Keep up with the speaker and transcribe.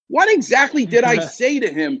What exactly did I say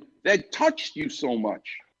to him that touched you so much?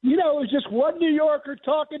 It was just one New Yorker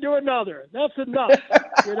talking to another. That's enough,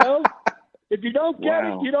 If you don't get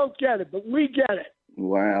it, you don't get it, but we get it.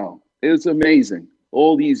 Wow. It's amazing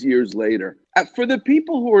all these years later. For the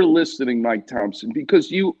people who are listening, Mike Thompson,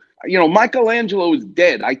 because Michelangelo is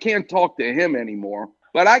dead. I can't talk to him anymore,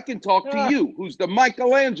 but I can talk to you, who's the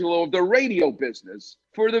Michelangelo of the radio business.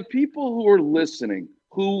 For the people who are listening,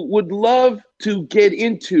 who would love to get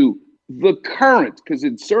into the current, because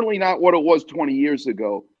it's certainly not what it was 20 years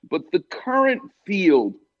ago, but the current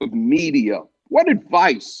field of media, what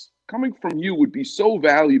advice coming from you would be so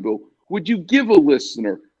valuable would you give a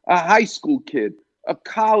listener, a high school kid, a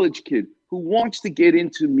college kid who wants to get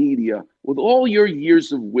into media with all your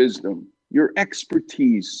years of wisdom, your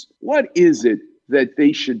expertise? What is it that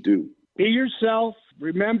they should do? Be yourself.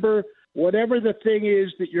 Remember, whatever the thing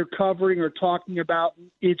is that you're covering or talking about,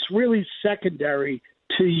 it's really secondary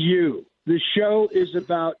to you. The show is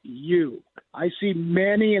about you. I see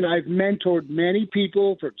many, and I've mentored many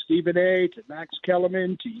people, from Stephen A. to Max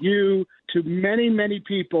Kellerman to you, to many, many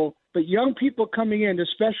people. But young people coming in,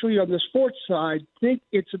 especially on the sports side, think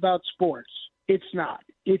it's about sports. It's not.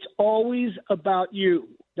 It's always about you.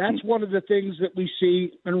 That's one of the things that we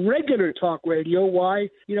see on regular talk radio. Why?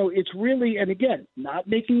 It's really, and again, not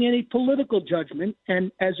making any political judgment.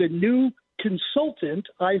 And as a new consultant,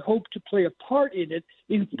 I hope to play a part in it,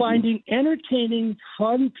 in finding entertaining,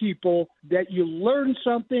 fun people that you learn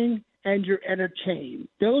something and you're entertained.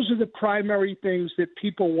 Those are the primary things that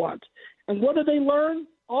people want. And what do they learn?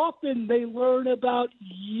 Often they learn about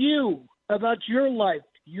you, about your life,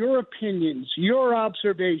 your opinions, your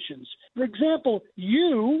observations. For example,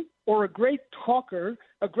 you, or a great talker,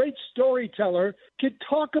 a great storyteller, could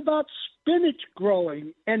talk about spinach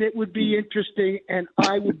growing, and it would be interesting, and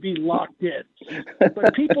I would be locked in.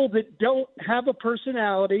 But people that don't have a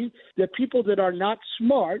personality, the people that are not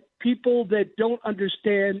smart, people that don't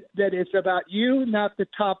understand that it's about you, not the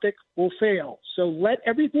topic, will fail. So let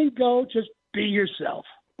everything go. Just be yourself.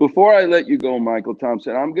 Before I let you go, Michael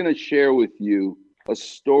Thompson, I'm going to share with you a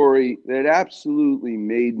story that absolutely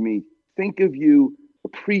made me think of you,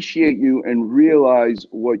 appreciate you, and realize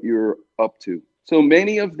what you're up to. So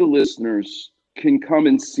many of the listeners can come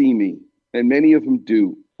and see me, and many of them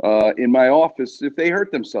do, in my office if they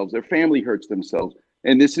hurt themselves, their family hurts themselves.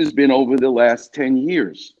 And this has been over the last 10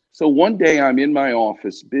 years. So one day I'm in my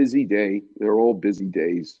office, busy day, they're all busy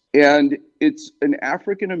days, and it's an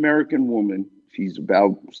African-American woman. She's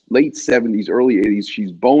about late 70s, early 80s.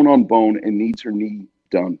 She's bone on bone and needs her knee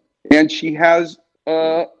done. And she has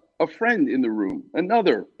a friend in the room,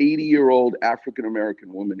 another 80-year-old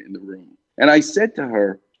African-American woman in the room. And I said to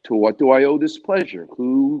her, "To what do I owe this pleasure?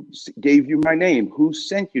 Who gave you my name? Who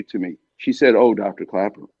sent you to me?" She said, "Oh, Dr.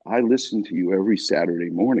 Klapper, I listen to you every Saturday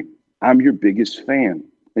morning. I'm your biggest fan."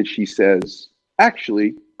 And she says,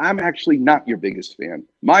 I'm actually not your biggest fan.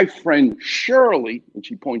 My friend Shirley," and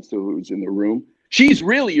she points to who's in the room, "she's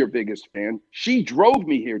really your biggest fan. She drove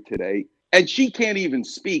me here today, and she can't even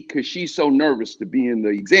speak because she's so nervous to be in the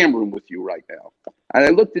exam room with you right now." And I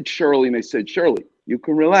looked at Shirley and I said, "Shirley, you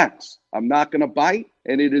can relax. I'm not going to bite,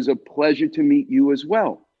 and it is a pleasure to meet you as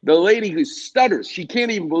well." The lady who stutters, she can't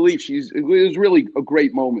even believe it was really a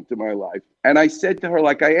great moment in my life. And I said to her,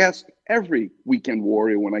 like I ask every weekend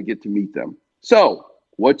warrior when I get to meet them, "So,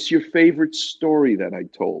 what's your favorite story that I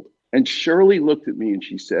told?" And Shirley looked at me and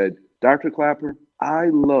she said, "Dr. Klapper, I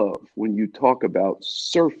love when you talk about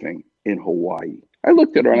surfing in Hawaii." I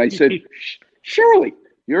looked at her and I said, "Shirley,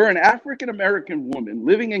 you're an African-American woman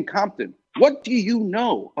living in Compton. What do you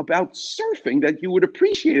know about surfing that you would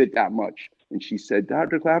appreciate it that much?" And she said,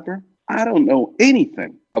 "Dr. Klapper, I don't know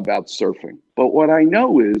anything about surfing, but what I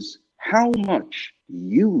know is how much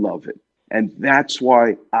you love it. And that's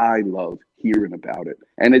why I love hearing about it."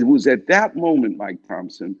 And it was at that moment, Mike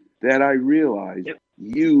Thompson, that I realized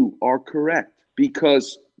you are correct,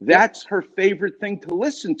 because that's her favorite thing to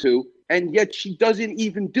listen to, and yet she doesn't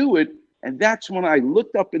even do it. And that's when I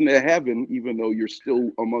looked up into heaven, even though you're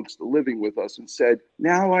still amongst the living with us, and said,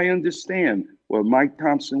 now I understand what Mike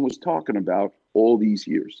Thompson was talking about all these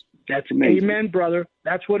years. That's amazing. Amen, brother.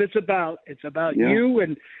 That's what it's about. It's about you,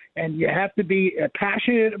 and you have to be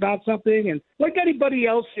passionate about something. And like anybody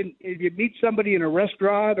else, if you meet somebody in a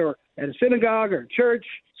restaurant or at a synagogue or church,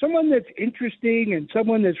 someone that's interesting and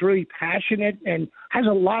someone that's really passionate and has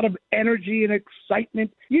a lot of energy and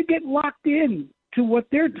excitement, you get locked in to what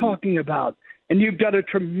they're talking about. And you've done a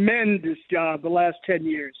tremendous job the last 10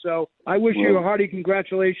 years. So I wish you a hearty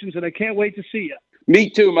congratulations, and I can't wait to see you. Me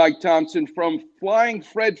too, Mike Thompson. From Flying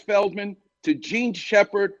Fred Feldman to Gene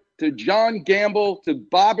Shepard to John Gamble, to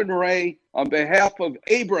Bob and Ray, on behalf of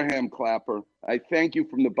Abraham Clapper, I thank you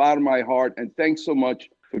from the bottom of my heart, and thanks so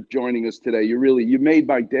much for joining us today. You made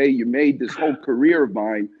my day. You made this whole career of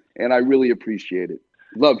mine, and I really appreciate it.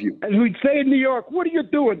 Love you. As we'd say in New York, what are you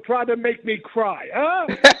doing? Trying to make me cry, huh?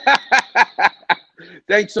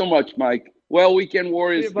 Thanks so much, Mike. Well, Weekend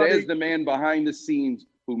Warriors, See you, there's the man behind the scenes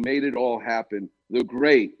who made it all happen, the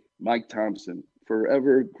great Mike Thompson.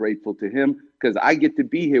 Forever grateful to him because I get to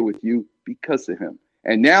be here with you because of him.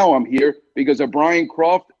 And now I'm here because of Brian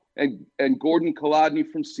Croft and Gordon Kolodny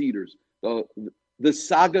from Cedars. The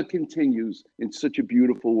saga continues in such a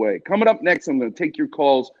beautiful way. Coming up next, I'm going to take your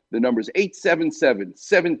calls. The number is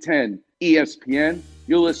 877-710-ESPN.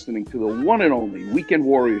 You're listening to the one and only Weekend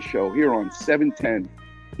Warriors show here on 710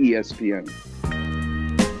 ESPN.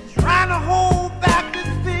 Trying to hold back this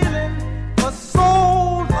feeling for so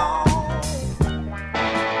long.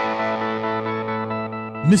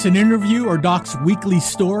 Miss an interview or Doc's weekly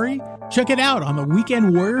story? Check it out on the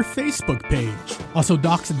Weekend Warrior Facebook page. Also,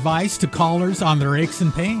 Doc's advice to callers on their aches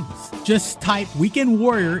and pains. Just type Weekend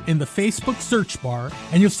Warrior in the Facebook search bar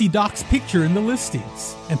and you'll see Doc's picture in the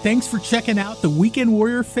listings. And thanks for checking out the Weekend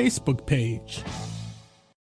Warrior Facebook page.